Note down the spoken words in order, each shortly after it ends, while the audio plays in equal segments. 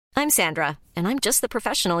I'm Sandra, and I'm just the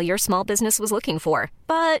professional your small business was looking for.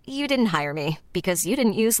 But you didn't hire me because you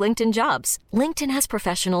didn't use LinkedIn Jobs. LinkedIn has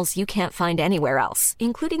professionals you can't find anywhere else,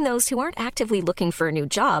 including those who aren't actively looking for a new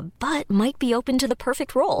job, but might be open to the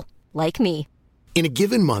perfect role, like me. In a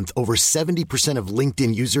given month, over 70% of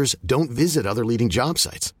LinkedIn users don't visit other leading job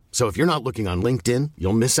sites. So if you're not looking on LinkedIn,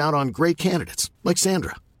 you'll miss out on great candidates like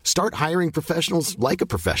Sandra. Start hiring professionals like a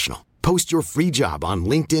professional. Post your free job on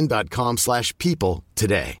linkedin.com/people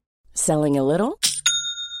today. Selling a little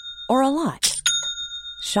or a lot?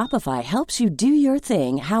 Shopify helps you do your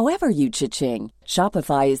thing however you cha-ching.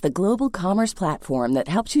 Shopify is the global commerce platform that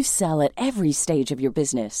helps you sell at every stage of your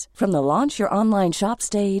business. From the launch your online shop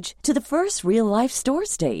stage to the first real-life store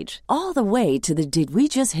stage, all the way to the did we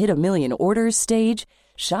just hit a million orders stage.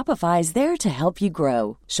 Shopify is there to help you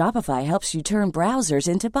grow. Shopify helps you turn browsers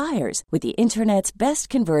into buyers with the internet's best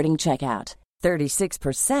converting checkout.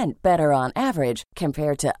 36% better on average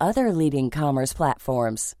compared to other leading commerce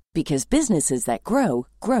platforms. Because businesses that grow,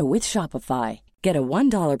 grow with Shopify. Get a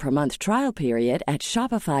 $1 per month trial period at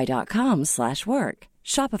shopify.com/work.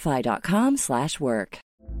 Shopify.com/work.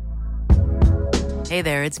 Hey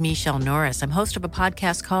there, it's Michelle Norris. I'm host of a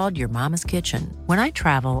podcast called Your Mama's Kitchen. When I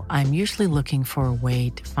travel, I'm usually looking for a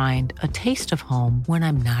way to find a taste of home when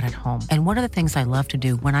I'm not at home. And one of the things I love to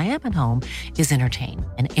do when I am at home is entertain.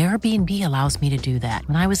 And Airbnb allows me to do that.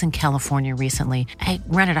 When I was in California recently, I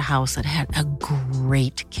rented a house that had a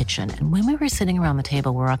great kitchen. And when we were sitting around the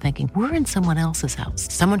table, we're all thinking, we're in someone else's house.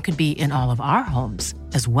 Someone could be in all of our homes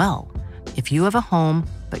as well. If you have a home,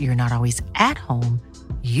 but you're not always at home,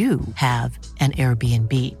 you have an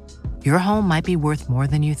Airbnb. Your home might be worth more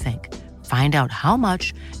than you think. Find out how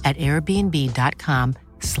much at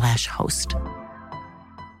airbnb.com/host.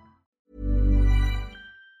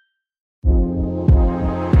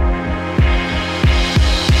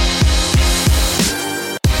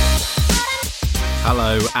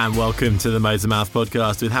 Hello and welcome to the Motormouth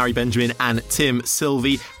podcast with Harry Benjamin and Tim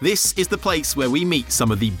Sylvie. This is the place where we meet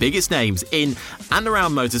some of the biggest names in and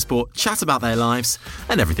around motorsport, chat about their lives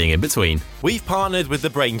and everything in between. We've partnered with the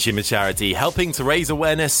Brain Tumor charity, helping to raise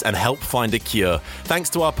awareness and help find a cure. Thanks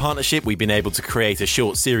to our partnership, we've been able to create a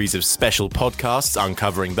short series of special podcasts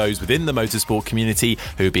uncovering those within the motorsport community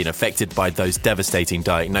who've been affected by those devastating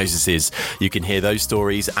diagnoses. You can hear those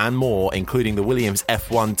stories and more, including the Williams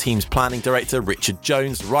F1 team's planning director, Richard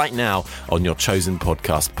Jones, right now on your chosen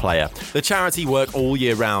podcast player. The charity work all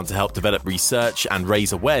year round to help develop research and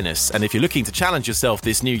raise awareness. And if you're looking to challenge yourself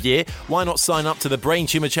this new year, why not sign up to the Brain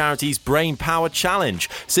Tumor charity's Brain Power Challenge?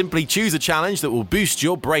 Simply choose a challenge that will boost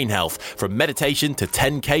your brain health, from meditation to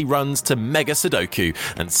 10k runs to mega Sudoku,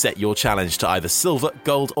 and set your challenge to either silver,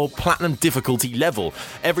 gold or platinum difficulty level.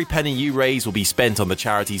 Every penny you raise will be spent on the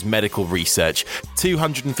charity's medical research.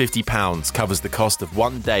 £250 covers the cost of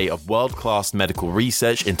 1 day of world-class medical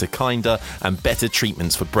research into kinder and better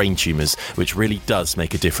treatments for brain tumours, which really does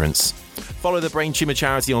make a difference. Follow the Brain Tumor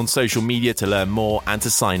charity on social media to learn more and to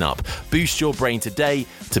sign up. Boost your brain today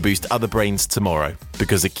to boost other brains tomorrow,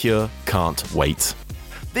 because a cure can't wait.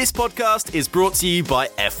 This podcast is brought to you by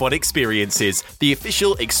F1 Experiences, the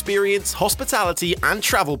official experience, hospitality and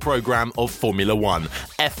travel program of Formula One.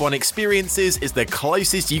 F1 Experiences is the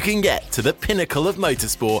closest you can get to the pinnacle of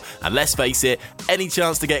motorsport, and let's face it, any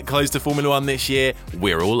chance to get close to Formula One this year,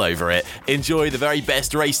 we're all over it. Enjoy the very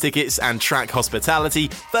best race tickets and track hospitality,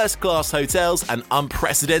 first-class hotels and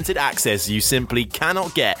unprecedented access you simply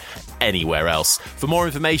cannot get anywhere else. For more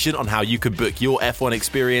information on how you can book your F1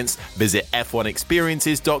 experience, visit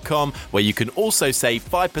f1experiences.com, where you can also save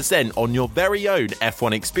 5% on your very own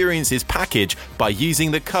F1 Experiences package by using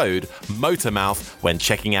the code MOTORMOUTH when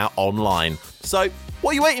checking out online. So,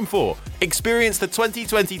 what are you waiting for? Experience the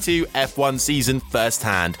 2022 F1 season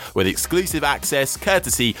firsthand with exclusive access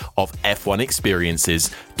courtesy of F1 Experiences.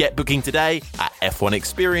 Get booking today at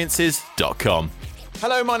f1experiences.com.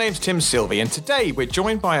 Hello, my name's Tim Sylvie, and today we're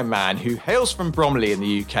joined by a man who hails from Bromley in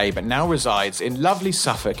the UK but now resides in lovely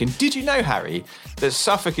Suffolk. And did you know, Harry, that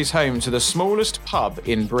Suffolk is home to the smallest pub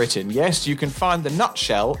in Britain? Yes, you can find the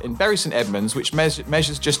Nutshell in Bury St Edmunds, which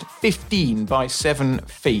measures just 15 by 7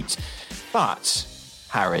 feet. But,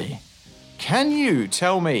 Harry, can you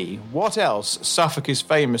tell me what else Suffolk is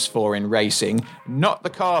famous for in racing? Not the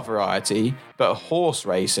car variety, but horse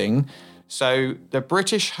racing. So, the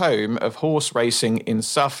British home of horse racing in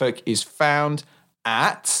Suffolk is found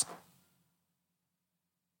at...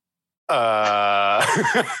 The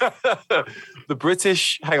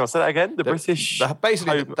British... Hang on, say that again.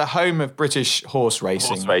 Basically, the home of British horse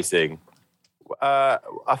racing. Horse racing. I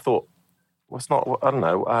thought... What's not... I don't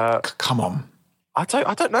know. Come on. I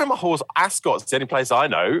don't know my horse. Ascot's the only place I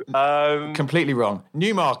know. Completely wrong.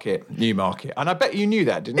 Newmarket. And I bet you knew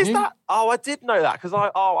that, didn't you? Is that? Oh, I did know that because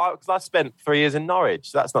I spent 3 years in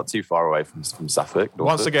Norwich. So that's not too far away from Suffolk.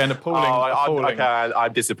 Once again, appalling.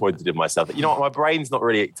 I'm disappointed in myself. You know what? My brain's not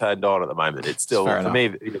really turned on at the moment. It's still, for me,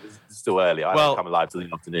 it's still early. I don't come alive till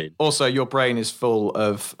the afternoon. Also, your brain is full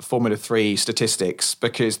of Formula 3 statistics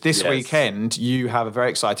because this weekend you have a very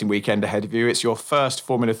exciting weekend ahead of you. It's your first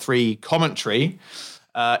Formula 3 commentary.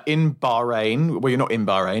 In Bahrain, well, you're not in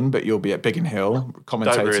Bahrain, but you'll be at Biggin Hill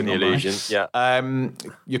commentating. Don't ruin the illusion. Yeah.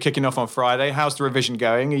 You're kicking off on Friday. How's the revision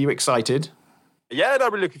going? Are you excited? Yeah,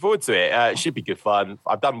 I'm really looking forward to it. It should be good fun.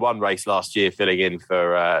 I've done one race last year, filling in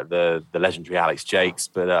for the legendary Alex Jakes,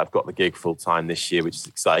 but I've got the gig full time this year, which is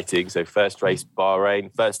exciting. So first race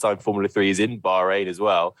Bahrain, first time Formula 3 is in Bahrain as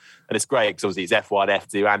well, and it's great because obviously it's F1,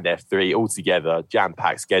 F2, and F3 all together,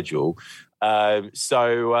 jam-packed schedule. And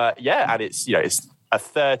it's it's a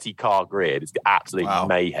 30-car grid. It's absolute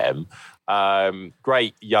mayhem.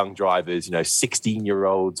 Great young drivers,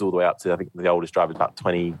 16-year-olds all the way up to, I think the oldest driver is about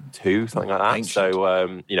 22, something like that. Ancient. So,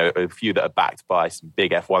 a few that are backed by some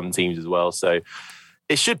big F1 teams as well. So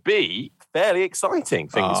it should be fairly exciting,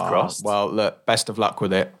 fingers crossed. Well, look, best of luck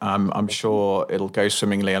with it. I'm sure it'll go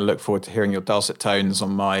swimmingly. I look forward to hearing your dulcet tones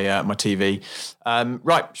on my TV.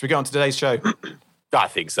 Right, should we get on to today's show? I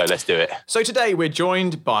think so. Let's do it. So today we're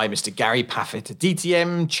joined by Mr. Gary Paffett, a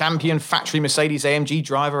DTM champion, factory Mercedes AMG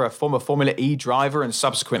driver, a former Formula E driver and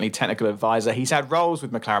subsequently technical advisor. He's had roles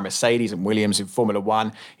with McLaren Mercedes and Williams in Formula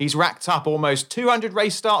One. He's racked up almost 200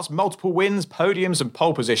 race starts, multiple wins, podiums and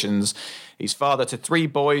pole positions. He's father to 3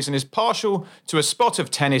 boys and is partial to a spot of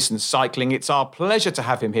tennis and cycling. It's our pleasure to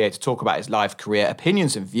have him here to talk about his life, career,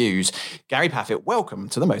 opinions and views. Gary Paffett, welcome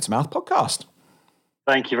to the Motormouth podcast.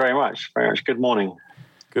 Thank you very much. Good morning.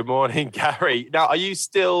 Good morning, Gary. Now, are you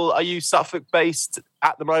Suffolk based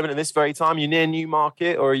at the moment in this very time? Are you near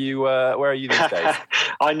Newmarket or are you, where are you these days?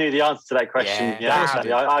 I knew the answer to that question. Yeah.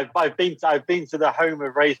 I've been to the home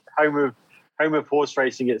of horse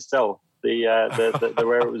racing itself, the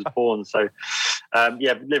where it was born. So,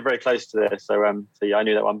 live very close to there. So I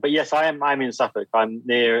knew that one. But yes, I'm in Suffolk. I'm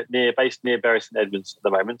based near Bury St Edmunds at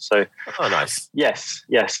the moment. So, oh, nice. Yes.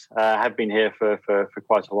 I have been here for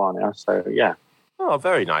quite a while now. So, yeah. Oh,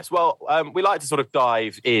 very nice. Well, we like to sort of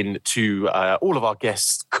dive into all of our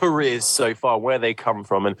guests' careers so far, where they come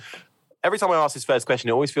from. And every time I ask this first question,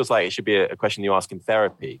 it always feels like it should be a question you ask in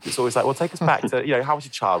therapy. It's always like, well, take us back to, how was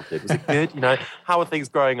your childhood? Was it good? How are things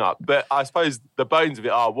growing up? But I suppose the bones of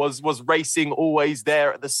it are, was racing always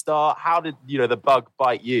there at the start? How did, the bug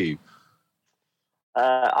bite you?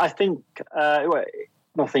 I think...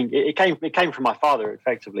 it came from my father,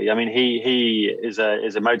 effectively. I mean, he is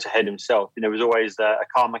a motorhead himself. Was always a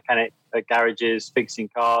car mechanic at garages, fixing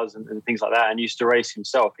cars and things like that, and used to race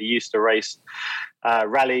himself. He used to race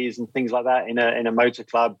rallies and things like that in a motor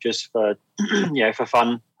club just for for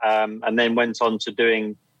fun, and then went on to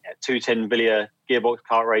doing 210 Villiers gearbox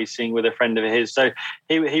kart racing with a friend of his. So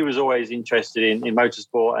he was always interested in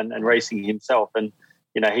motorsport and racing himself, and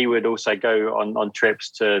he would also go on trips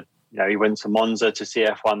to. He went to Monza to see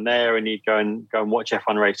F1 there, and he'd go and watch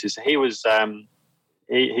F1 races. So he was,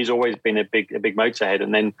 he's always been a big motorhead.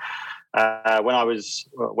 And then when I was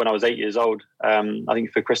 8 years old, I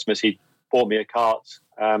think for Christmas he bought me a kart,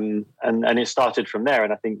 and it started from there.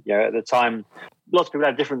 And I think at the time, lots of people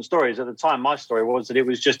have different stories. At the time, my story was that it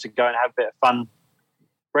was just to go and have a bit of fun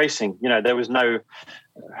racing. There was no.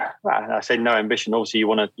 I say no ambition. Obviously, you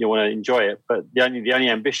want to enjoy it, but the only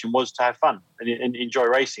ambition was to have fun and enjoy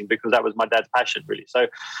racing, because that was my dad's passion, really. So,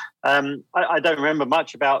 I don't remember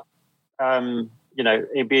much about being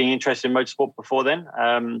interested in motorsport before then.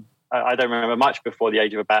 I don't remember much before the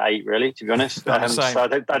age of about 8, really, to be honest. So I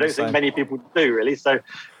don't think many people do, really. So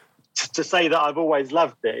to say that I've always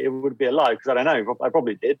loved it would be a lie, because I don't know. I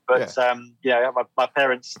probably did, but my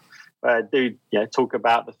parents. Do talk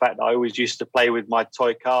about the fact that I always used to play with my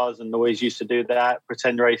toy cars and always used to do that,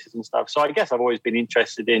 pretend races and stuff. So I guess I've always been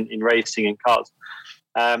interested in racing and cars.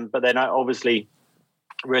 But then I obviously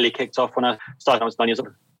really kicked off when I started when I was 9 years old.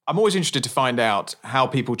 I'm always interested to find out how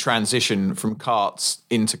people transition from karts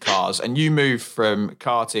into cars. And you moved from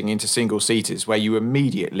karting into single-seaters, where you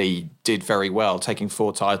immediately did very well, taking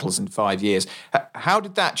 4 titles in 5 years. How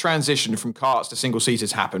did that transition from karts to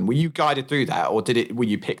single-seaters happen? Were you guided through that, or were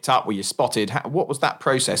you picked up? Were you spotted? What was that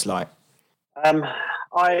process like? As you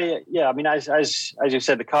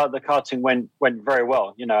said, the karting went very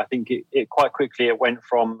well. I think it quite quickly it went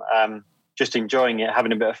from just enjoying it,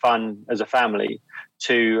 having a bit of fun as a family,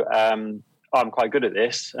 to I'm quite good at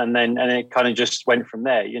this, and it kind of just went from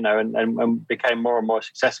there, and became more and more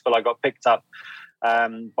successful. I got picked up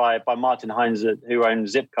by Martin Hines, who owned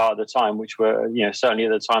Zipcar at the time, which were, certainly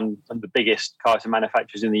at the time the biggest karting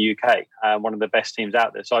manufacturers in the UK, one of the best teams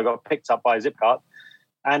out there. So I got picked up by Zipcar,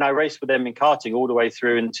 and I raced with them in karting all the way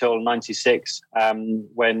through until '96,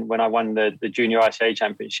 when I won the Junior ICA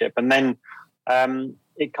Championship, and then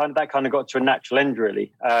that kind of got to a natural end,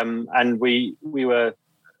 really, and we were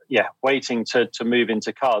waiting to move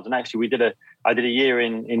into cars. And actually, I did a year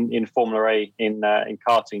in Formula A in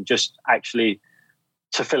karting, just actually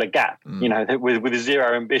to fill a gap. With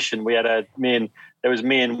zero ambition. We had me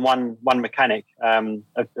and one mechanic,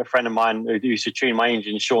 a friend of mine who used to tune my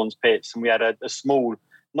engine, Sean's Pits, and we had a small,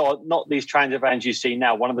 not these transit vans you see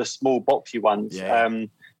now, one of the small boxy ones. Yeah.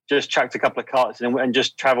 Just chucked a couple of carts and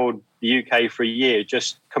just travelled the UK for a year,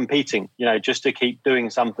 just competing, just to keep doing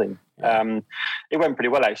something. It went pretty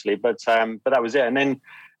well, actually, but that was it. And then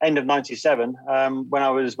end of '97, when I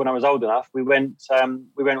was old enough, we went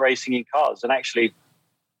racing in cars, and actually,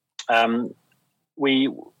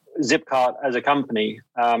 Zipcar as a company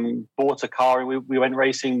bought a car, and we went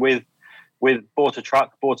racing with bought a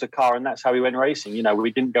truck, bought a car, and that's how we went racing.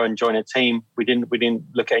 We didn't go and join a team. We didn't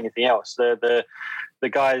look at anything else. The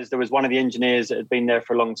guys, there was one of the engineers that had been there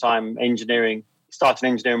for a long time, started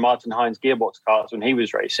engineering Martin Hines gearbox cars when he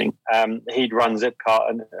was racing. He'd run Zipcar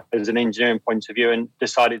and as an engineering point of view, and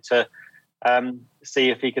decided to see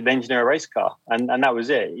if he could engineer a race car, and that was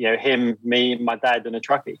it. Him, me, my dad, and a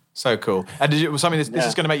truckie. So cool. And this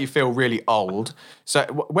is going to make you feel really old. So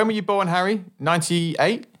when were you born, Harry?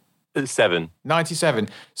 98? 97.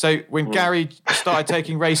 So when Gary started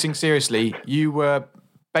taking racing seriously, you were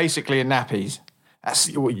basically in nappies.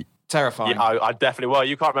 That's terrifying. Yeah, I definitely. Well,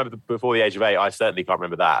 you can't remember before the age of 8. I certainly can't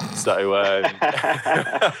remember that. So,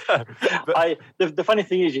 the funny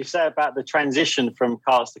thing is, you say about the transition from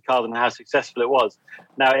cars to cars and how successful it was.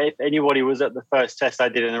 Now, if anybody was at the first test I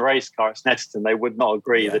did in a race car at Snetterton, they would not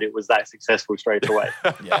agree that it was that successful straight away.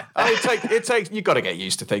 Yeah, it takes. You've got to get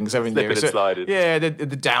used to things, haven't you? Slipping and sliding. Yeah, the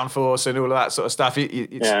downforce and all of that sort of stuff.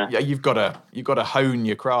 You've got to hone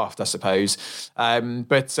your craft, I suppose.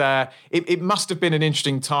 But it must have been an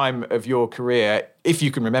interesting time of your career, if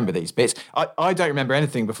you can remember these bits. I don't remember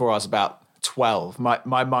anything before I was about 12.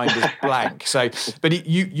 My mind is blank. So, but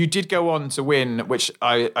you did go on to win, which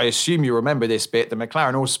I assume you remember this bit, the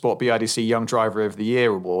McLaren Autosport BIDC Young Driver of the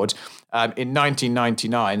Year award in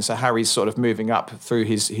 1999. So Harry's sort of moving up through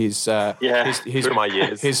his through my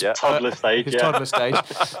years, his toddler stage, toddler stage,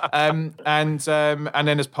 and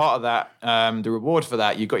then as part of that, the reward for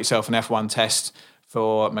that, you got yourself an F1 test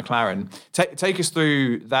for McLaren. Take us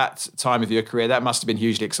through that time of your career. That must have been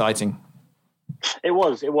hugely exciting. It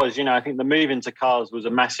was. I think the move into cars was a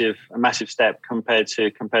massive step compared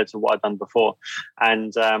to what I'd done before,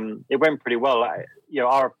 and it went pretty well.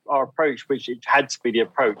 Our approach, which it had to be the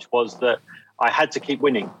approach, was that I had to keep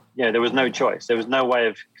winning. There was no choice. There was no way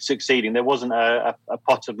of succeeding. There wasn't a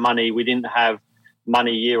pot of money. We didn't have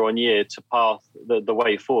money year on year to path the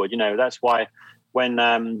way forward. That's why. When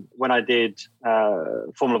I did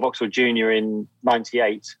Formula Vauxhall Junior in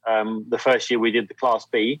 '98, the first year we did the Class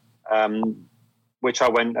B, which I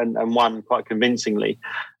went and won quite convincingly.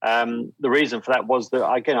 The reason for that was that,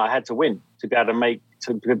 again, I had to win to be able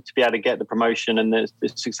to get the promotion and the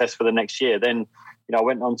success for the next year. Then, I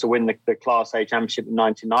went on to win the Class A Championship in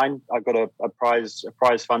 '99. I got a prize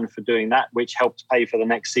fund for doing that, which helped pay for the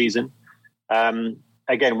next season.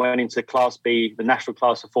 Again, went into Class B, the national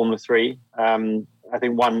class of Formula 3. I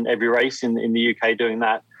think won every race in the UK doing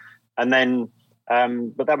that. And then,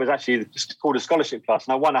 but that was actually called a scholarship class.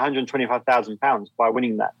 And I won £125,000 by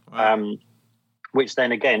winning that, wow. Which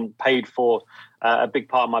then again paid for a big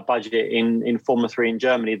part of my budget in Formula 3 in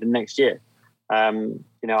Germany the next year.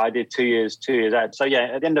 I did 2 years out. So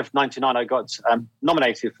yeah, at the end of '99, I got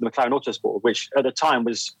nominated for the McLaren Autosport, which at the time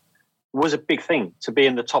was a big thing. To be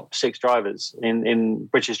in the top 6 drivers in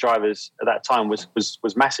British drivers at that time was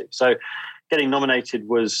massive. So getting nominated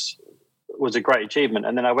was a great achievement.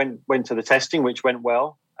 And then I went to the testing, which went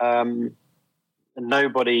well. And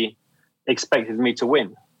nobody expected me to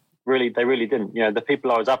win. Really, they really didn't. The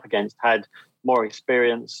people I was up against had more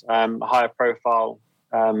experience, higher profile.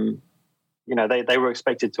 They were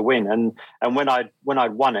expected to win. And when I'd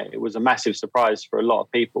won it, it was a massive surprise for a lot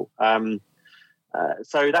of people.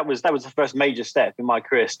 So that was the first major step in my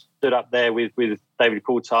career. Stood up there with David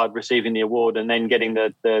Coulthard receiving the award, and then getting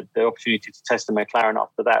the opportunity to test the McLaren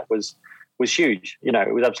after that was huge.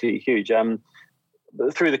 It was absolutely huge.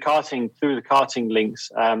 Through the karting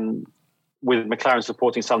links, with McLaren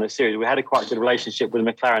supporting some of the series, we had a quite good relationship with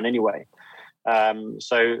McLaren anyway.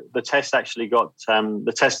 So the test actually got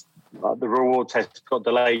the reward test got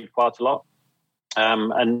delayed quite a lot.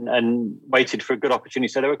 and waited for a good opportunity.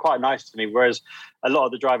 So they were quite nice to me, whereas a lot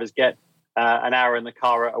of the drivers get an hour in the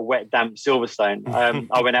car at a wet, damp Silverstone.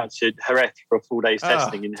 I went out to Jerez for a full day's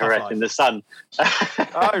testing in Jerez in the sun.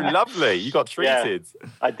 Oh, lovely. You got treated. Yeah,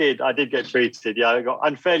 I did get treated. Yeah, I got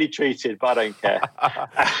unfairly treated, but I don't care.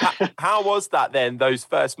 How was that then, those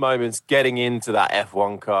first moments getting into that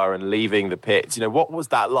F1 car and leaving the pits? You know, what was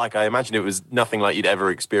that like? I imagine it was nothing like you'd ever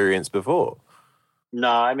experienced before. No,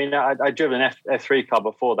 I mean, I'd driven an F3 car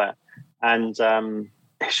before that, and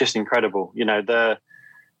it's just incredible. You know, the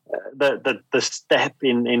step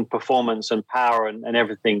in performance and power and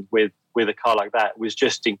everything with a car like that was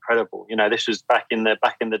just incredible. You know, this was back in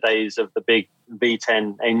the days of the big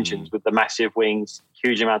V10 engines with the massive wings,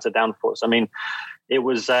 huge amounts of downforce. I mean, it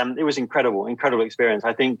was incredible experience.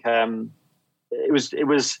 I think it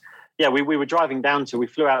was. Yeah, we were we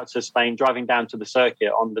flew out to Spain, driving down to the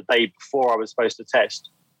circuit on the day before I was supposed to test,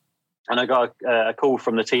 and I got a call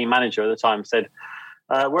from the team manager at the time. Said,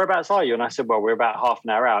 whereabouts are you? And I said, well, we're about half an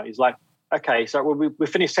hour out. He's like, okay, so we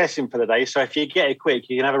finished testing for the day. So if you get it quick,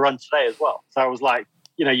 you can have a run today as well. So I was like,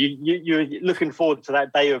 you know, you're looking forward to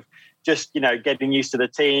that day of just, you know, getting used to the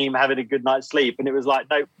team, having a good night's sleep. And it was like,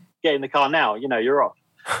 no, get in the car now, you know, you're off.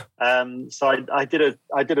 So I did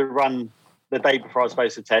a run the day before I was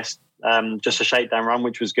supposed to test, just a shakedown run,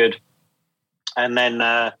 which was good. And then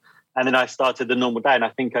I started the normal day, and I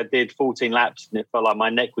think I did 14 laps, and it felt like my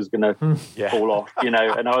neck was going to fall off, you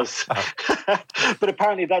know. And I was, but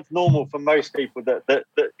apparently that's normal for most people that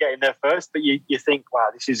get in there first. But you think, wow,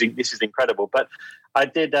 this is incredible. But I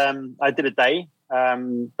did a day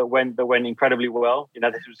that went incredibly well. You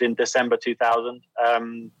know, this was in December 2000.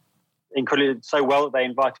 Incredibly so well that they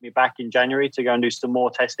invited me back in January to go and do some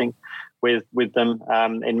more testing with them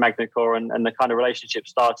in Magna-Core, and the kind of relationship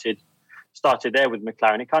started there with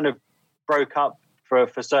McLaren. It kind of broke up for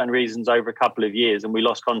certain reasons over a couple of years, and we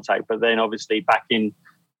lost contact. But then, obviously, back in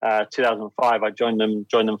 2005, I joined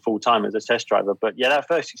them full time as a test driver. But yeah, that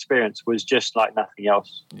first experience was just like nothing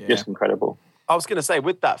else. Yeah. Just incredible. I was going to say,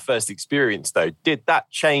 with that first experience, though, did that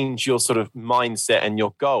change your sort of mindset and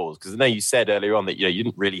your goals? Because I know you said earlier on that, you know, you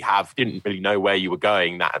didn't really know where you were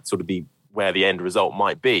going. That would sort of be where the end result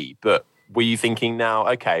might be. But were you thinking now,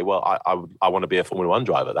 okay, well, I want to be a Formula One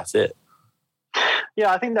driver. That's it.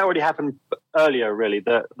 Yeah, I think that already happened earlier, really,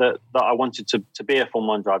 that I wanted to be a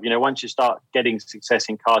Formula One driver. You know, once you start getting success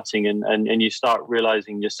in karting and you start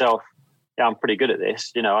realizing yourself, yeah, I'm pretty good at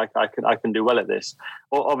this. You know, I can do well at this.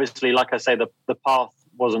 Well, obviously, like I say, the path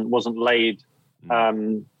wasn't laid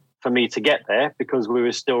for me to get there, because we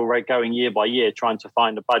were still going year by year, trying to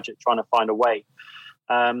find a budget, trying to find a way.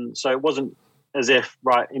 So it wasn't as if,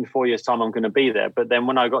 right, in 4 years' time, I'm going to be there. But then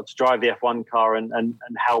when I got to drive the F1 car and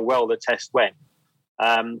how well the test went,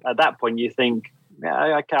 at that point you think,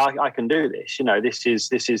 yeah, I can do this. You know, this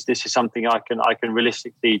is something I can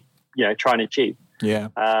realistically, you know, try and achieve. Yeah.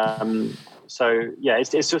 So yeah,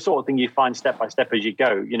 it's the sort of thing you find step by step as you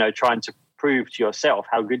go. You know, trying to prove to yourself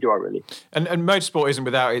how good you are, really. And motorsport isn't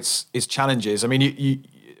without its challenges. I mean, you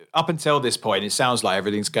up until this point, it sounds like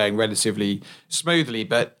everything's going relatively smoothly,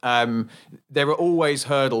 but there are always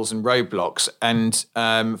hurdles and roadblocks, and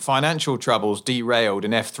financial troubles derailed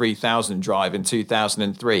an F3000 drive in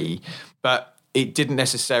 2003, but it didn't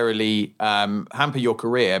necessarily hamper your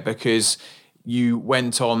career, because you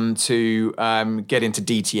went on to get into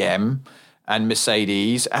DTM and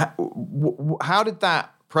Mercedes. How did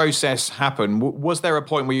that process happen? Was there a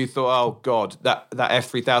point where you thought, oh God, that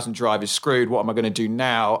F3000 drive is screwed, what am I going to do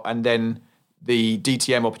now? And then the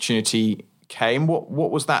DTM opportunity came. What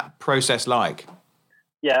was that process like?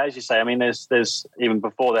 Yeah, as you say, I mean, there's even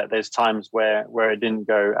before that, there's times where it didn't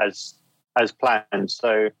go as planned.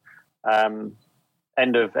 So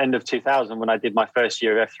end of 2000, when I did my first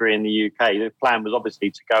year of F3 in the UK, the plan was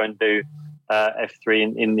obviously to go and do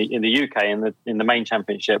F3 in the UK in the main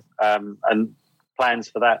championship, and plans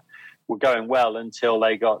for that were going well until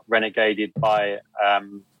they got renegaded by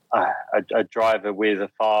a driver with a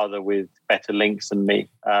father with better links than me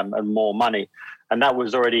and more money, and that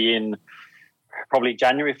was already in probably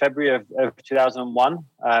January, February of 2001.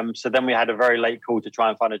 So then we had a very late call to try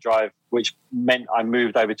and find a drive, which meant I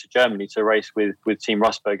moved over to Germany to race with Team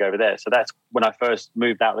Rosberg over there. So that's when I first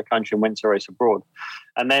moved out of the country and went to race abroad.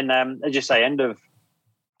 And then, as you say, end of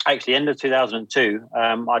 2002,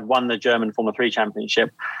 I'd won the German Formula 3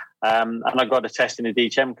 Championship, and I got a test in a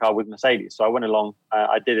DTM car with Mercedes. So I went along,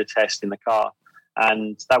 I did a test in the car,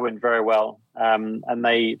 and that went very well. And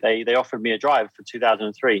they offered me a drive for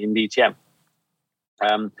 2003 in DTM.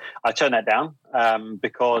 I turned that down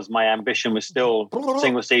because my ambition was still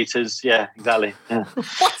single seaters. Yeah, exactly. Yeah.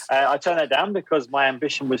 I turned that down because my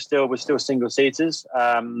ambition was still single seaters,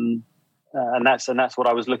 and that's what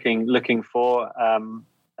I was looking for.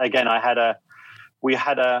 Again, we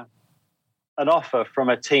had an offer from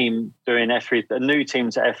a team doing F3, a new team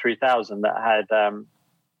to F3000 that had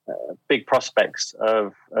big prospects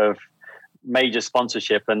of major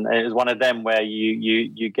sponsorship, and it was one of them where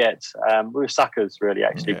you get we were suckers really,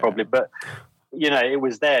 actually, probably, but it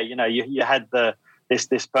was there. You had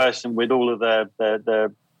this person with all of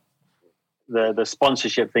the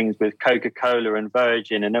sponsorship things with Coca-Cola and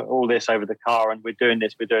Virgin and all this over the car, and we're doing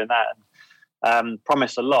this, we're doing that,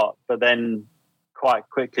 promised a lot, but then quite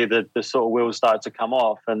quickly the sort of wheels started to come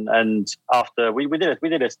off, and after we did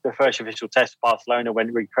the first official test, Barcelona went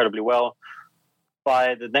incredibly well.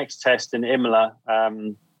 By the next test in Imola,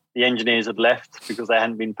 the engineers had left because they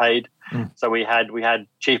hadn't been paid. So we had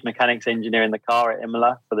chief mechanics engineer in the car at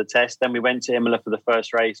Imola for the test. Then we went to Imola for the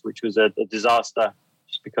first race, which was a disaster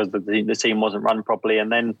just because the team wasn't run properly.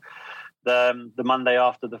 And then the Monday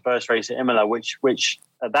after the first race at Imola, which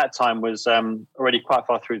at that time was already quite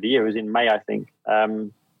far through the year, it was in May, I think.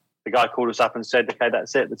 The guy called us up and said, "Okay,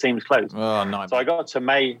 that's it. The team's closed." Oh, no. So I got to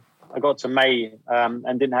May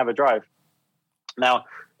and didn't have a drive. Now,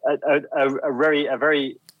 a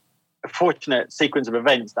very fortunate sequence of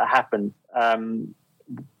events that happened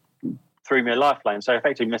threw me a lifeline. So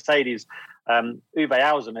effectively, Mercedes, Uwe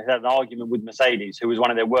Ausen had an argument with Mercedes, who was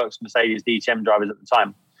one of their works Mercedes DTM drivers at the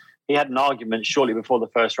time. He had an argument shortly before the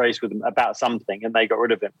first race with them about something, and they got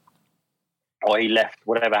rid of him. Or he left,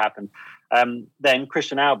 whatever happened. Then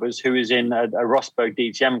Christian Albers, who was in a Rosberg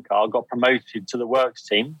DTM car, got promoted to the works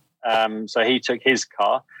team. So he took his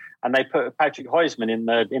car, and they put Patrick Heusman in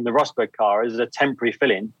the Rosberg car as a temporary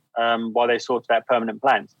fill-in while they sorted out permanent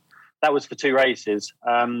plans. That was for 2 races.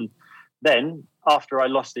 Then, after I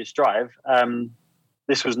lost this drive,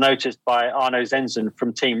 this was noticed by Arno Zensen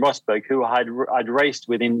from Team Rosberg, who I'd raced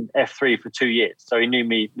with in F3 for 2 years. So he knew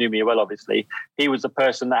me well, obviously. He was the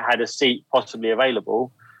person that had a seat possibly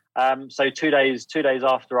available. So 2 days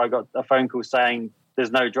after I got a phone call saying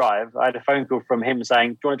there's no drive, I had a phone call from him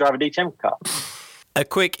saying, "Do you want to drive a DTM car?" A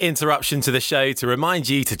quick interruption to the show to remind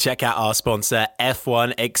you to check out our sponsor,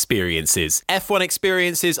 F1 Experiences. F1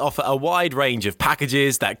 Experiences offer a wide range of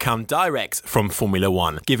packages that come direct from Formula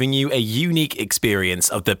One, giving you a unique experience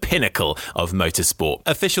of the pinnacle of motorsport.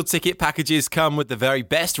 Official ticket packages come with the very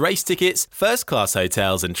best race tickets, first-class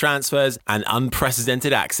hotels and transfers, and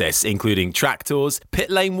unprecedented access, including track tours, pit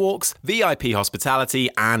lane walks, VIP hospitality,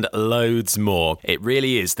 and loads more. It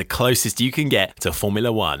really is the closest you can get to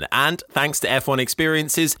Formula One. And thanks to F1 Experiences,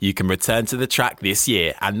 you can return to the track this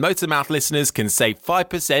year, and Motormouth listeners can save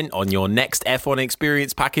 5% on your next F1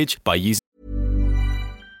 Experience package by using.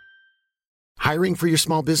 Hiring for your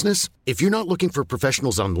small business? If you're not looking for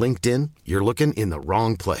professionals on LinkedIn, you're looking in the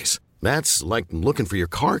wrong place. That's like looking for your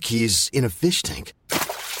car keys in a fish tank.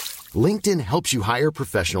 LinkedIn helps you hire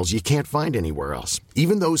professionals you can't find anywhere else,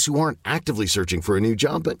 even those who aren't actively searching for a new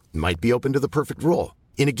job but might be open to the perfect role.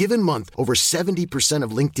 In a given month, over 70%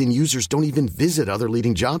 of LinkedIn users don't even visit other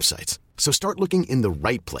leading job sites. So start looking in the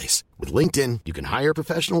right place. With LinkedIn, you can hire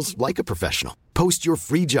professionals like a professional. Post your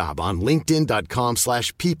free job on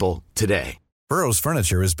linkedin.com/people today. Burrow's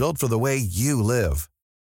furniture is built for the way you live.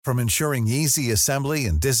 From ensuring easy assembly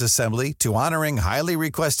and disassembly to honoring highly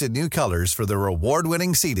requested new colors for their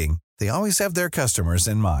award-winning seating, they always have their customers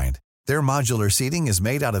in mind. Their modular seating is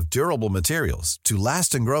made out of durable materials to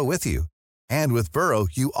last and grow with you. And with Burrow,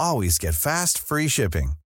 you always get fast, free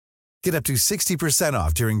shipping. Get up to 60%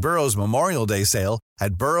 off during Burrow's Memorial Day sale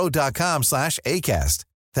at burrow.com/ACAST.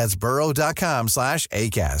 That's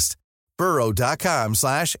burrow.com/ACAST.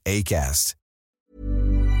 burrow.com/ACAST.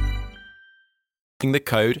 The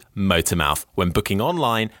code MOTORMOUTH when booking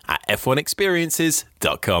online at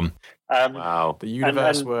f1experiences.com. Wow, the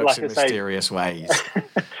universe works in mysterious ways.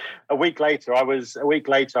 A week later, I was at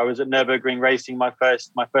Nürburgring racing my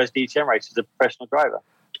first DTM race as a professional driver.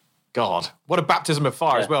 God, what a baptism of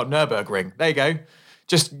fire as well, Nürburgring. There you go.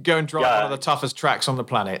 Just go and drive one of the toughest tracks on the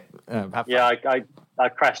planet. I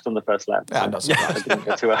crashed on the first lap. Yeah, I'm not surprised.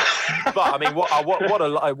 But I mean,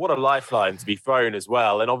 what a lifeline to be thrown as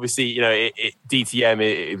well. And obviously, DTM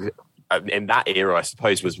in that era, I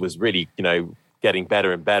suppose, was really, getting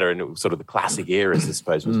better and better, and it was sort of the classic eras, I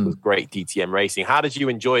suppose, was great DTM racing. How did you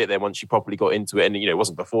enjoy it then once you properly got into it? And, it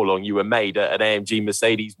wasn't before long you were made an AMG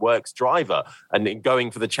Mercedes Works driver and then going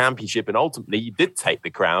for the championship, and ultimately you did take the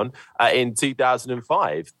crown in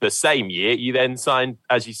 2005. The same year, you then signed,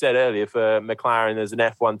 as you said earlier, for McLaren as an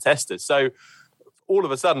F1 tester. So all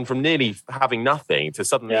of a sudden from nearly having nothing to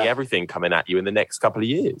suddenly everything coming at you in the next couple of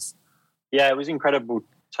years. Yeah, it was incredible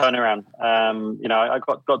turnaround. I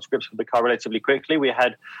got to grips with the car relatively quickly. We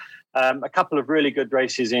had a couple of really good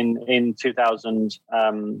races in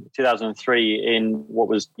 2003 in what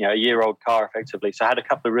was a year-old car effectively. So I had a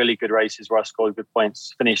couple of really good races where I scored good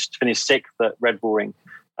points. Finished sixth at Red Bull Ring,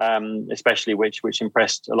 especially which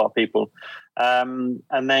impressed a lot of people.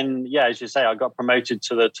 And then as you say, I got promoted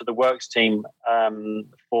to the works team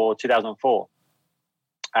for 2004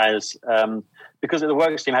 as because the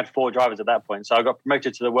works team had 4 drivers at that point. So I got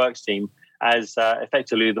promoted to the works team as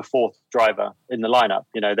effectively the 4th driver in the lineup.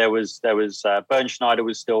 There was Bernd Schneider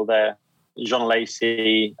was still there, Jean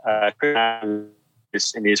Lacey, in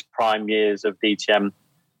his prime years of DTM,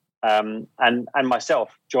 and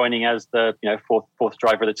myself joining as the fourth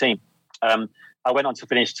driver of the team. I went on to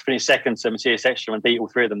finish second to Matthias Ekstrom and beat all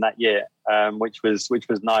 3 of them that year, which was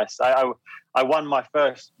nice. I won my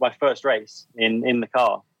first race in the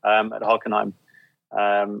car at Hockenheim.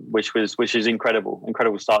 Which is incredible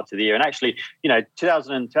start to the year. And actually,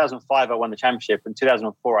 2005 I won the championship, and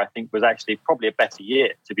 2004 I think was actually probably a better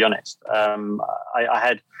year, to be honest. I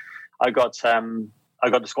got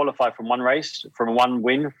disqualified from one race, from one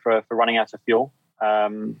win for running out of fuel. I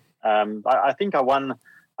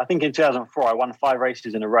think in 2004 I won 5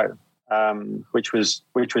 races in a row, which was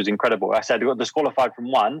incredible. I said I got disqualified from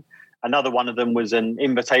one. Another one of them was an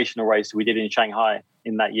invitational race we did in Shanghai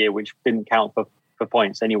in that year, which didn't count for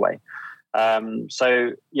points anyway.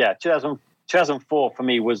 2004 for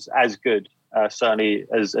me was as good, certainly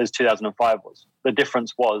as 2005 was. The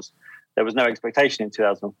difference was there was no expectation in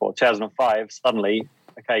 2004. 2005, suddenly,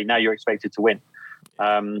 okay, now you're expected to win.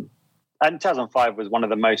 And 2005 was one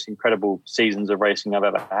of the most incredible seasons of racing I've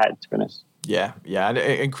ever had, to be honest. Yeah, an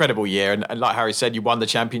incredible year. And like Harry said, you won the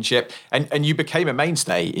championship and you became a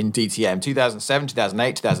mainstay in DTM. 2007,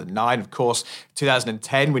 2008, 2009, of course,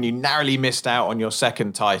 2010, when you narrowly missed out on your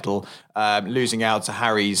second title, losing out to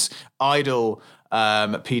Harry's idol,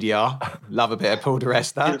 PDR. Love a bit of Paul di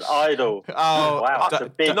Resta. His idol. Oh, wow.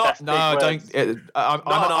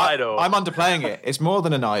 I'm underplaying it. It's more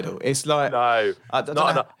than an idol. It's like I'm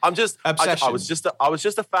just obsession. I was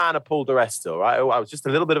just a fan of Paul di Resta, right? I was just a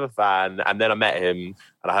little bit of a fan, and then I met him,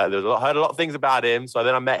 and I heard a lot of things about him. So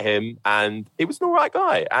then I met him, and he was an all right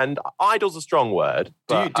guy. And idol's a strong word.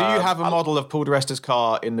 But, do you have a model of Paul di Resta's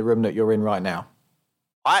car in the room that you're in right now?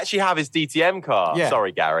 I actually have his DTM car. Yeah,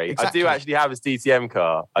 sorry, Gary. Exactly. I do actually have his DTM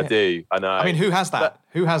car. Yeah. I do. I know. I mean, who has that?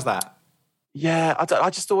 Who has that? Yeah, I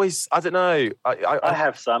don't know. I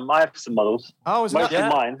have some. I have some models. Oh, is it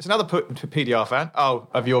mine? It's another PDR fan. Oh,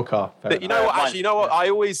 of your car. But you know what? Actually, you know what? I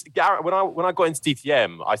always, Gary, when I got into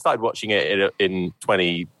DTM, I started watching it in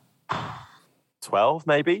 2012,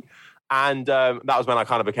 maybe. And that was when I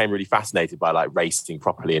kind of became really fascinated by like racing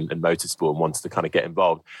properly and motorsport and wanted to kind of get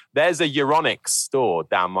involved. There's a Euronics store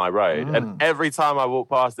down my road. And every time I walk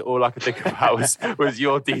past it, all I could think about was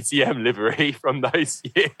your DTM livery from those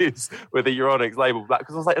years with the Euronics label black.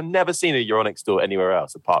 Because I was like, I've never seen a Euronics store anywhere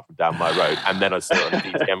else apart from down my road. And then I saw it on a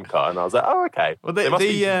DTM car and I was like, oh, okay. Well, they must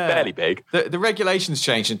be fairly big. The regulations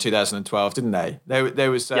changed in 2012, didn't they?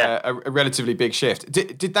 There was a relatively big shift.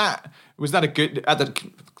 Was that a good...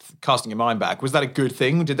 casting your mind back, was that a good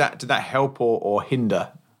thing? Did that help or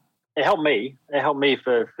hinder? It helped me. It helped me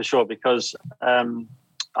for sure because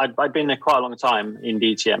I'd been there quite a long time in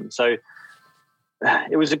DTM. So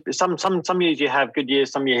it was some years you have good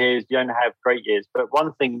years, some years you don't have great years. But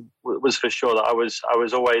one thing was for sure that I was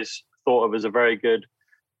always thought of as a very good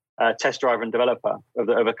test driver and developer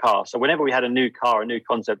of a car. So whenever we had a new car, a new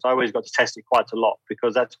concept, I always got to test it quite a lot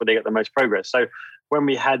because that's where they get the most progress. So when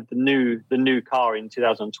we had the new car in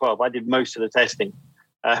 2012, I did most of the testing,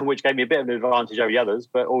 which gave me a bit of an advantage over the others,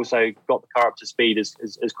 but also got the car up to speed as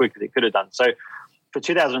quick as it could have done. So for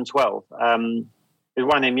 2012, it was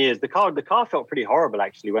one of them years. The car felt pretty horrible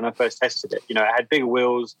actually when I first tested it. It had bigger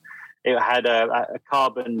wheels, it had a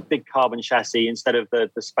big carbon chassis instead of the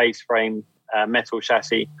space frame metal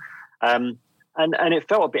chassis. And it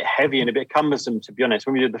felt a bit heavy and a bit cumbersome, to be honest.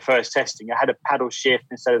 When we did the first testing, it had a paddle shift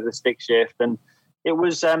instead of the stick shift. And it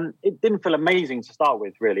was, it didn't feel amazing to start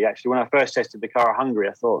with, really. Actually, when I first tested the car at Hungary,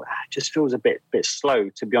 I thought, it just feels a bit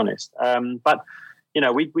slow, to be honest. But,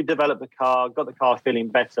 we developed the car, got the car feeling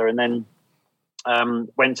better, and then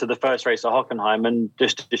went to the first race at Hockenheim and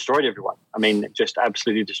just destroyed everyone. I mean, just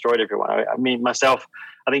absolutely destroyed everyone. I mean, myself,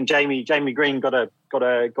 I think Jamie Green got the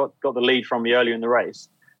lead from me earlier in the race.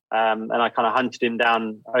 And I kind of hunted him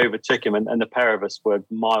down, overtook him, and the pair of us were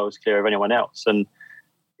miles clear of anyone else. And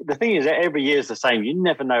the thing is that every year is the same. You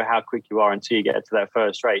never know how quick you are until you get to that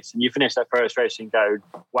first race, and you finish that first race and go,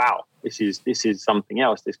 "Wow, this is something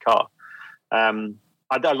else." This car.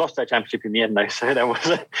 I lost that championship in the end, though, so that was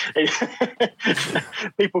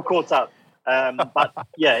people caught up. But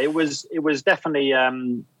yeah, it was definitely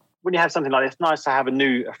when you have something like this, it's nice to have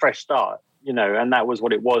a fresh start, and that was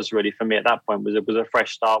what it was really for me at that point. It was a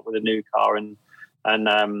fresh start with a new car, and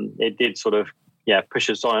it did sort of push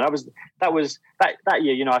us on. And that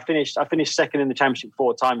year, I finished second in the championship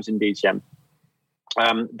 4 times in DTM.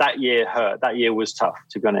 That year hurt. That year was tough,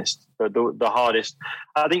 to be honest. The hardest.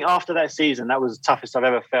 I think after that season, that was the toughest I've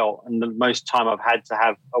ever felt, and the most time I've had to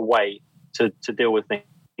have a way to deal with things.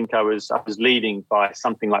 I think I was leading by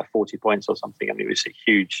something like 40 points or something. I mean, it was a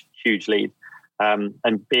huge lead. And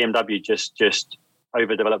BMW just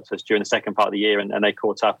overdeveloped us during the second part of the year, and they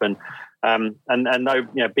caught up and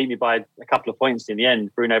beat me by a couple of points in the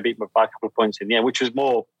end. Bruno beat me by a couple of points in the end, which was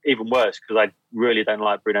even worse because I really don't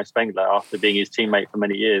like Bruno Spengler after being his teammate for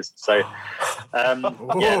many years. So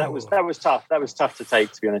that was tough. That was tough to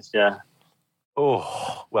take, to be honest. Yeah.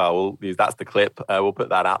 Oh, well, that's the clip. We'll put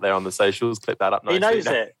that out there on the socials. Clip that up nicely. He knows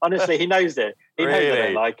it. Honestly, he knows it. He knows I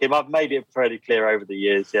don't like him. I've made it pretty clear over the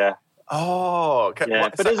years. Yeah. Oh, okay. Yeah,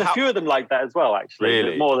 but there's a few of them like that as well. Actually,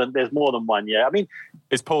 really, there's more than one. Yeah, I mean,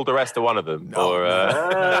 is Paul di Resta one of them, or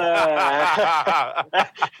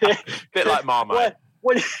bit like Marmite?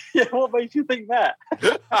 What makes you think that?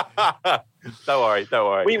 Don't worry.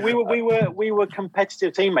 We were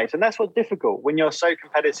competitive teammates, and that's what's difficult when you're so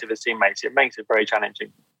competitive as teammates. It makes it very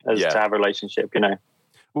challenging to have a relationship.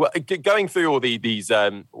 Well, going through all these,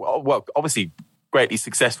 obviously greatly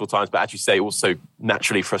successful times, but as you say, also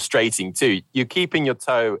naturally frustrating too. You're keeping your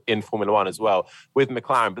toe in Formula One as well with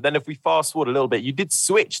McLaren. But then if we fast forward a little bit, you did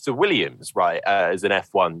switch to Williams, right, as an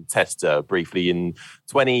F1 tester briefly in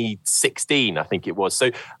 2016, I think it was.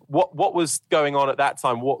 So what was going on at that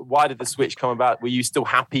time? Why did the switch come about? Were you still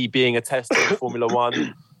happy being a tester in Formula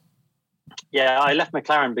One? Yeah, I left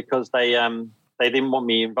McLaren because they didn't want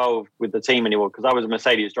me involved with the team anymore because I was a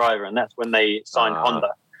Mercedes driver, and that's when they signed Honda.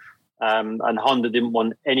 And Honda didn't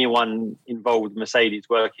want anyone involved with Mercedes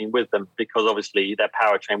working with them because obviously their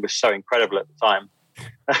powertrain was so incredible at the time.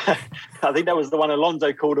 I think that was the one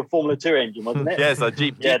Alonso called a Formula 2 engine, wasn't it? Yes,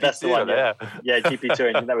 GP2, that's the one. Yeah, GP2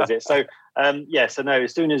 engine. That was it. So,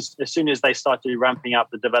 as soon as they started ramping up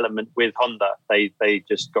the development with Honda, they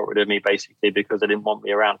just got rid of me basically because they didn't want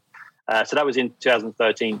me around. So that was in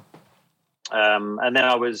 2013. And then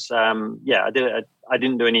I was, I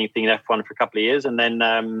didn't do anything in F1 for a couple of years. And then,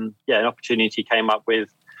 an opportunity came up with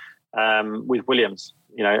Williams.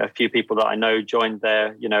 A few people that I know joined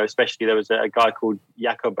there, especially there was a guy called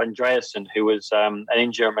Jakob Andreasen, who was an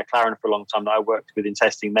engineer at McLaren for a long time that I worked with in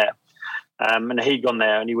testing there. And he'd gone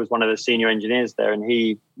there and he was one of the senior engineers there. And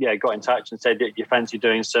he got in touch and said, "Do you fancy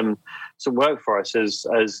doing some work for us as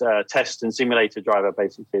a test and simulator driver,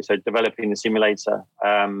 basically?" So developing the simulator,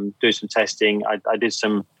 do some testing. I did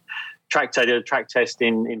some track test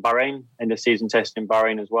in Bahrain, and the season test in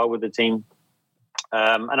Bahrain as well with the team.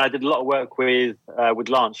 And I did a lot of work with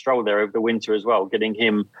Lance Stroll there over the winter as well, getting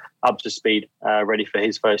him up to speed, ready for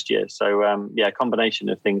his first year. So, a combination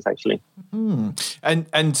of things, actually.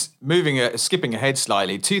 And skipping ahead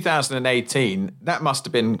slightly, 2018, that must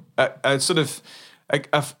have been a sort of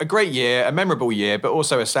a great year, a memorable year, but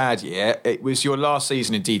also a sad year. It was your last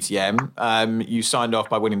season in DTM. You signed off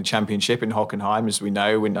by winning the championship in Hockenheim, as we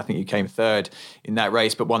know, and I think you came third in that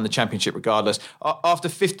race, but won the championship regardless. After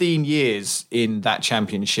 15 years in that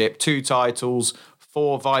championship, 2 titles,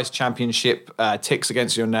 4 vice championship ticks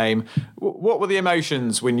against your name. What were the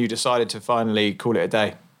emotions when you decided to finally call it a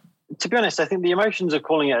day? To be honest, I think the emotions of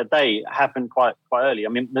calling it a day happened quite early. I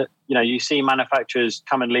mean, you see manufacturers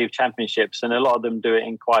come and leave championships, and a lot of them do it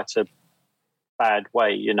in quite a bad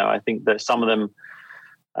way. I think that some of them,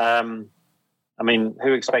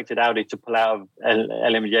 who expected Audi to pull out of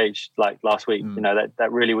LMDH like last week? That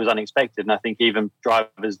really was unexpected. And I think even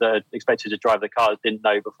drivers that are expected to drive the cars didn't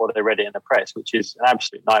know before they read it in the press, which is an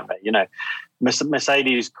absolute nightmare.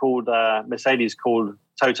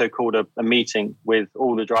 Toto called a meeting with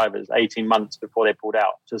all the drivers 18 months before they pulled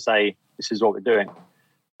out to say, this is what we're doing.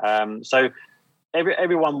 So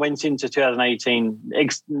everyone went into 2018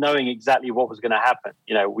 knowing exactly what was going to happen.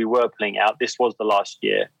 We were pulling out. This was the last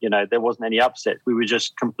year. There wasn't any upset. We were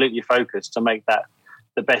just completely focused to make that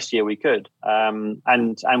the best year we could.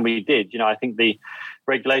 And we did. I think the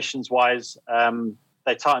regulations wise,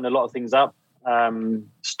 they tightened a lot of things up,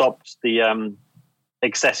 stopped the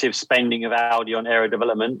excessive spending of Audi on aero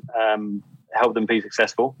development, helped them be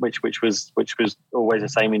successful, which was always the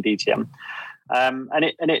same in DTM. And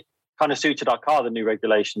it kind of suited our car, the new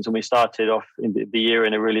regulations, and we started off in the year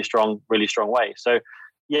in a really strong way. So,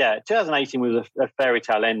 yeah, 2018 was a fairy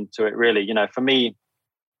tale end to it, really. You know, for me,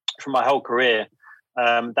 from my whole career,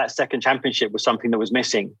 that second championship was something that was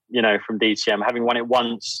missing, you know, from DTM. Having won it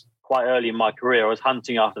once quite early in my career, I was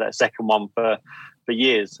hunting after that second one for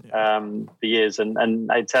years, and in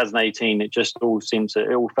 2018, it just all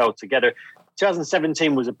fell together.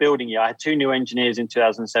 2017 was a building year. I had 2 new engineers in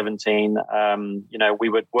 2017. You know, we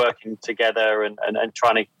were working together and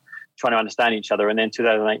trying to understand each other. And then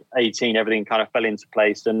 2018, everything kind of fell into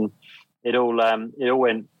place, and it all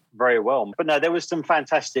went very well. But no, there was some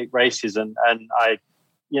fantastic races, and I,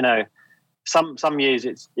 you know, some years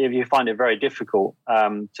if you find it very difficult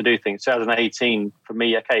to do things. 2018 for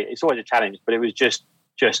me, okay, it's always a challenge, but it was just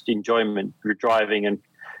enjoyment for driving and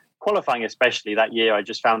qualifying, especially that year. I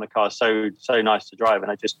just found the car so nice to drive,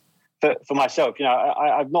 and I just for myself, you know,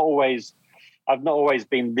 I've not always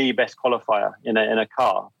been the best qualifier in a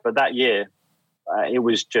car, but that year it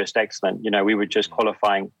was just excellent. You know, we were just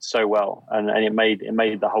qualifying so well, and it made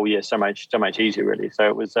the whole year so much easier, really. So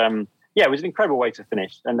it was it was an incredible way to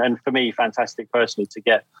finish, and for me, fantastic personally to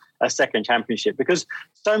get a second championship, because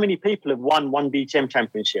so many people have won one DTM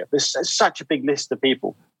championship. There's such a big list of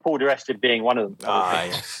people, Paul di Resta being one of them.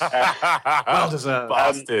 Yes. Well deserved.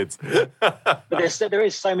 Bastards. But there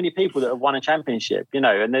is so many people that have won a championship, you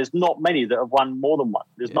know, and there's not many that have won more than one.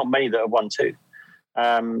 There's not many that have won 2.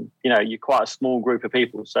 You know, you're quite a small group of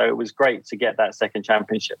people, so it was great to get that second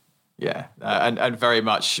championship. Yeah, and very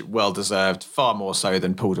much well-deserved, far more so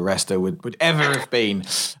than Paul di Resta would ever have been.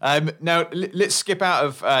 Now, let's skip out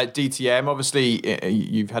of DTM. Obviously,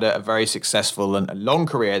 you've had a very successful and a long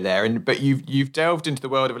career there, but you've delved into the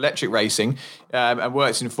world of electric racing and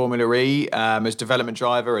worked in Formula E as development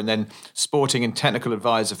driver and then sporting and technical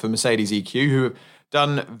advisor for Mercedes EQ, who have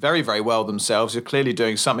done very, very well themselves. You're clearly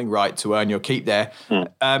doing something right to earn your keep there.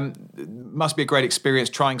 Must be a great experience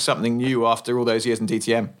trying something new after all those years in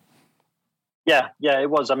DTM. Yeah, it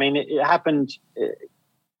was. I mean, it happened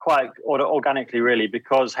quite organically, really,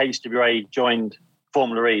 because HWA joined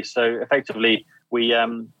Formula E. So effectively, we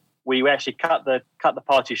actually cut the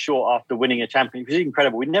party short after winning a championship. It was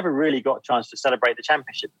incredible. We never really got a chance to celebrate the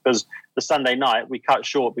championship because the Sunday night we cut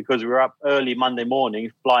short because we were up early Monday morning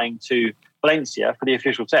flying to Valencia for the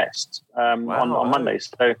official test on Monday.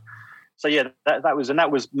 So yeah, that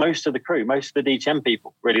was most of the crew, most of the DTM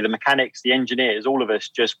people, really, the mechanics, the engineers, all of us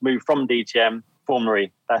just moved from DTM, Formula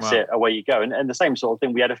E. That's it, away you go. And the same sort of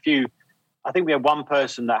thing. We had I think we had one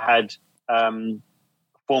person that had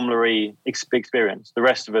Formula E experience. The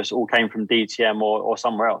rest of us all came from DTM or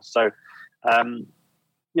somewhere else. So, you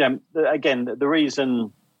know, again,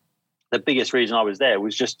 the biggest reason I was there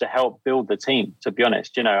was just to help build the team, to be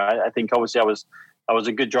honest. You know, I think obviously I was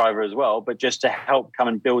a good driver as well, but just to help come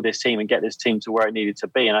and build this team and get this team to where it needed to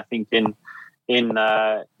be. And I think in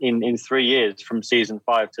 3 years, from season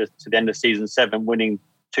 5 to the end of season 7, winning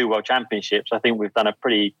 2 world championships, I think we've done a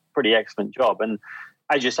pretty excellent job. And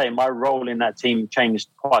as you say, my role in that team changed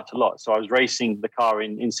quite a lot. So I was racing the car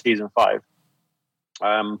in season 5.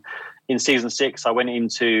 In season 6, I went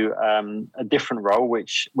into a different role,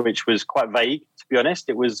 which was quite vague, to be honest.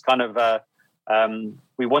 It was kind of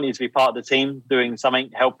we wanted to be part of the team, doing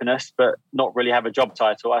something, helping us, but not really have a job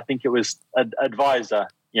title. I think it was advisor,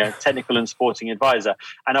 you know, technical and sporting advisor.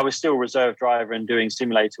 And I was still reserve driver and doing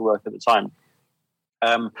simulator work at the time.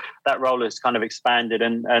 That role has kind of expanded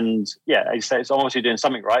and yeah, it's obviously doing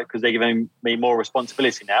something right because they're giving me more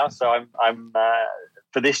responsibility now. So I'm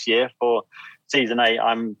for this year, for season 8,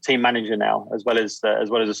 I'm team manager now, as well as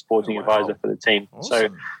a sporting advisor for the team. Awesome.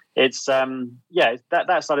 So it's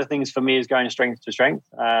that side of things for me is going strength to strength,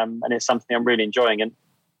 and it's something I'm really enjoying. And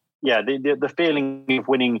yeah, the feeling of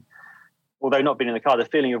winning, although not being in the car, the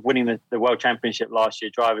feeling of winning the World Championship last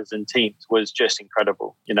year, drivers and teams, was just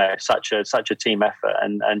incredible. You know, such a team effort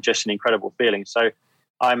and just an incredible feeling. So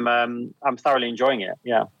I'm thoroughly enjoying it.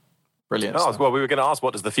 Yeah. Brilliant. Oh, well, we were going to ask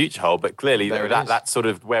what does the future hold, but clearly that's sort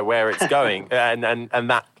of where it's going,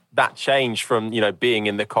 and that change from, you know, being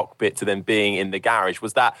in the cockpit to then being in the garage,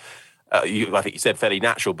 was that I think you said fairly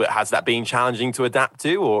natural, but has that been challenging to adapt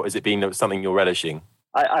to, or has it been something you're relishing?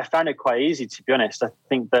 I found it quite easy, to be honest. I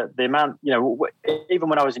think that the amount, you know, even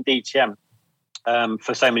when I was in DTM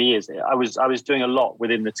for so many years, I was doing a lot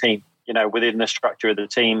within the team, you know, within the structure of the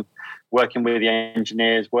team, working with the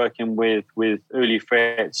engineers, working with Uli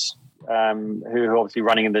Fritz, who were obviously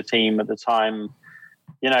running in the team at the time.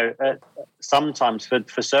 You know, sometimes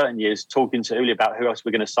for certain years, talking to Uli about who else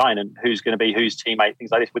we're going to sign and who's going to be whose teammate,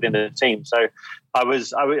 things like this within the team. So I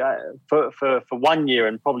for 1 year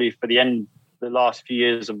and probably for the end last few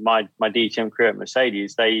years of my DTM career at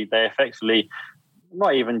Mercedes, they effectively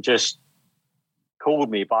not even just called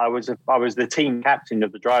me, but I was the team captain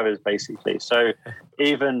of the drivers, basically. So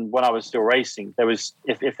even when I was still racing, there was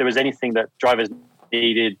if there was anything that drivers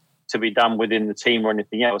needed to be done within the team or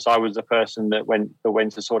anything else, I was the person that went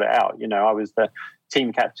to sort it out. I was the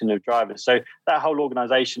team captain of drivers. So that whole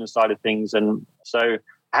organisation side of things, and so it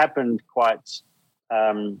happened quite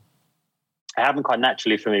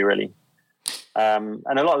naturally for me, really. And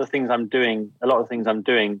a lot of the things I'm doing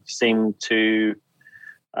seem to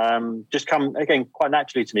just come again quite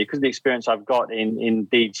naturally to me because of the experience I've got in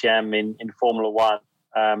DTM, in Formula One,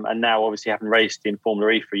 and now obviously having raced in Formula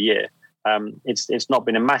E for a year. It's not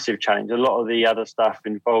been a massive challenge. A lot of the other stuff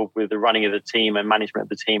involved with the running of the team and management of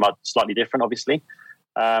the team are slightly different, obviously.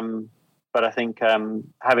 But I think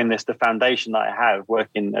having the foundation that I have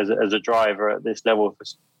working as a driver at this level for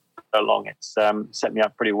so long, it's set me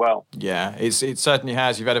up pretty well. Yeah, it certainly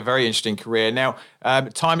has. You've had a very interesting career. Now,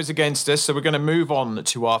 time is against us, so we're going to move on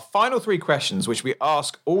to our final 3 questions, which we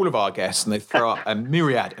ask all of our guests, and they throw out a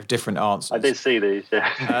myriad of different answers. I did see these.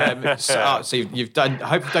 Yeah. So you've done. I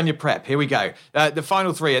hope you've done your prep. Here we go. The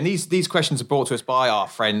final 3, and these questions are brought to us by our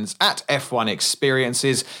friends at F1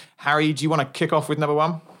 Experiences. Harry, do you want to kick off with number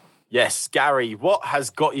 1? Yes, Gary. What has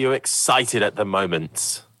got you excited at the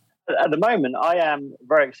moment? At the moment, I am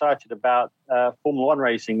very excited about Formula One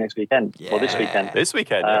racing next weekend, or this weekend. This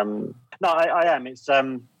weekend, yeah. No, I am. It's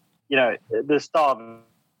the start of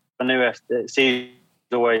a new season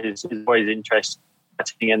is always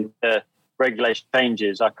interesting, and the regulation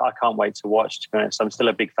changes. I can't wait to watch. To be honest, I'm still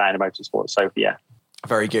a big fan of motorsport, so yeah.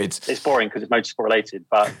 Very good. It's boring because it's motorsport related,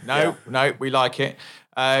 but no, we like it.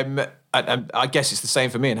 And I guess it's the same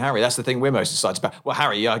for me and Harry. That's the thing we're most excited about. Well,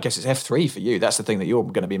 Harry, I guess it's F3 for you. That's the thing that you're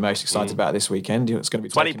going to be most excited about this weekend. It's going to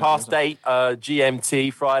be 20 past 8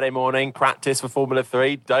 GMT Friday morning practice for Formula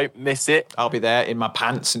 3. Don't miss it. I'll be there in my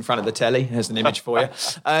pants in front of the telly. There's an image for you.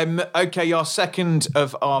 Okay, our second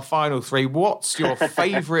of our final 3. What's your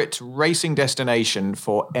favourite racing destination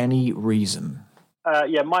for any reason? I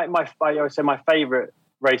would say my favourite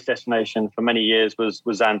race destination for many years was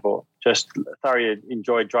Zandvoort. Just thoroughly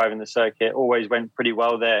enjoyed driving the circuit. Always went pretty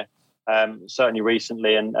well there. Certainly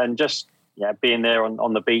recently, and just being there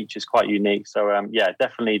on the beach is quite unique. So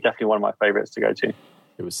definitely one of my favourites to go to.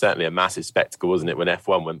 It was certainly a massive spectacle, wasn't it, when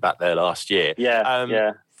F1 went back there last year?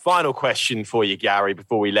 Yeah. Final question for you, Gary,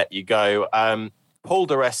 before we let you go. Paul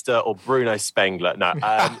di Resta or Bruno Spengler? No.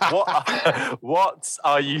 What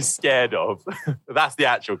are you scared of? That's the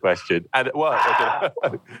actual question. And what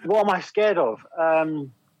am I scared of? I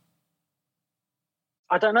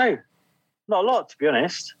don't know. Not a lot, to be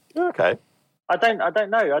honest. Okay. I don't know. I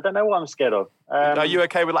don't know what I'm scared of. Are you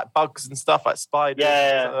okay with like bugs and stuff, like spiders?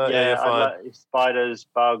 Yeah. I like spiders,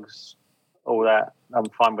 bugs, all that. I'm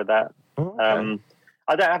fine with that. Okay.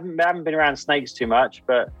 I haven't been around snakes too much,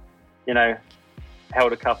 but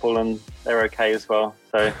held a couple and they're okay as well.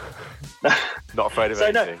 So not afraid of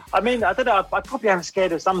anything. No, I mean, I don't know. I probably am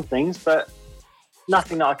scared of some things, but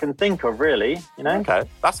nothing that I can think of really. Okay,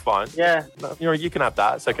 that's fine. Yeah, you can have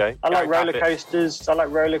that. It's okay. I like roller coasters.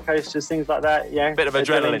 Things like that. Yeah, bit of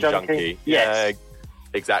adrenaline junkie. Yes. Yeah,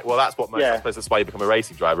 exactly. Well, that's what I suppose that's why you become a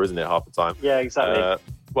racing driver, isn't it? Half the time. Yeah, exactly.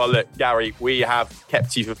 Well, look, Gary, we have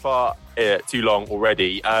kept you for far too long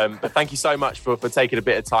already. But thank you so much for taking a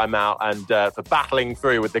bit of time out and for battling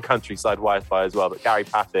through with the countryside Wi-Fi as well. But Gary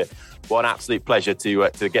Paffett, what an absolute pleasure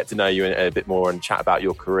to get to know you a bit more and chat about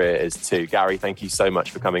your career is too. Gary, thank you so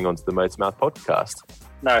much for coming onto the Motormouth podcast.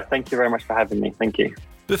 No, thank you very much for having me. Thank you.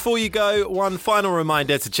 Before you go, one final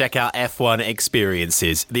reminder to check out F1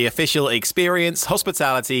 Experiences, the official experience,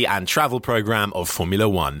 hospitality and travel program of Formula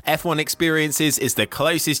One. F1 Experiences is the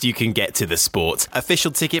closest you can get to the sport.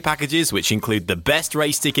 Official ticket packages, which include the best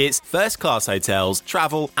race tickets, first-class hotels,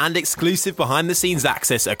 travel and exclusive behind-the-scenes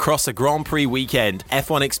access across a Grand Prix weekend.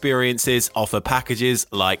 F1 Experiences offer packages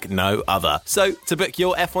like no other. So, to book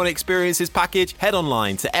your F1 Experiences package, head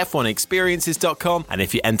online to f1experiences.com, and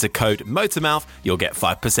if you enter code MOTORMOUTH, you'll get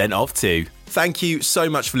 5% off too. Thank you so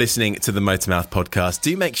much for listening to the Motormouth podcast.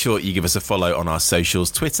 Do make sure you give us a follow on our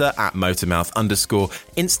socials, Twitter at Motormouth_,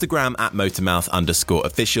 Instagram at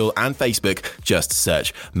Motormouth_official, and Facebook, just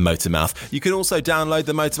search Motormouth. You can also download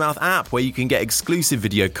the Motormouth app where you can get exclusive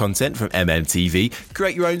video content from MMTV,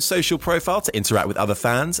 create your own social profile to interact with other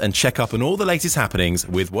fans, and check up on all the latest happenings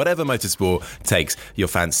with whatever motorsport takes your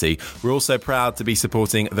fancy. We're also proud to be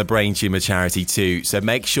supporting the Brain Tumour charity too, so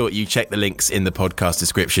make sure you check the links in the podcast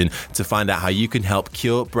description to find out how you can help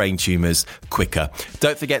cure brain tumours quicker.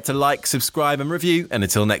 Don't forget to like, subscribe and review, and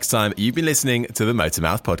until next time, you've been listening to the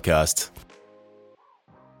Motormouth podcast.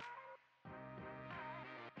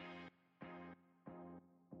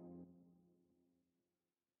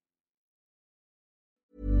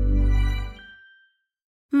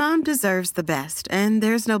 mom deserves the best, and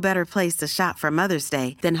there's no better place to shop for Mother's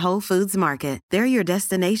Day than Whole Foods Market. They're your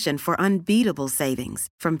destination for unbeatable savings,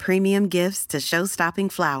 from premium gifts to show-stopping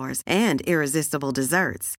flowers and irresistible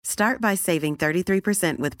desserts. Start by saving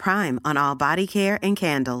 33% with Prime on all body care and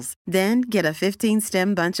candles. Then get a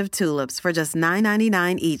 15-stem bunch of tulips for just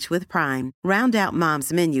 $9.99 each with Prime. Round out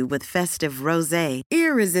Mom's menu with festive rosé,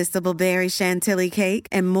 irresistible berry chantilly cake,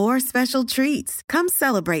 and more special treats. Come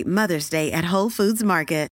celebrate Mother's Day at Whole Foods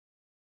Market.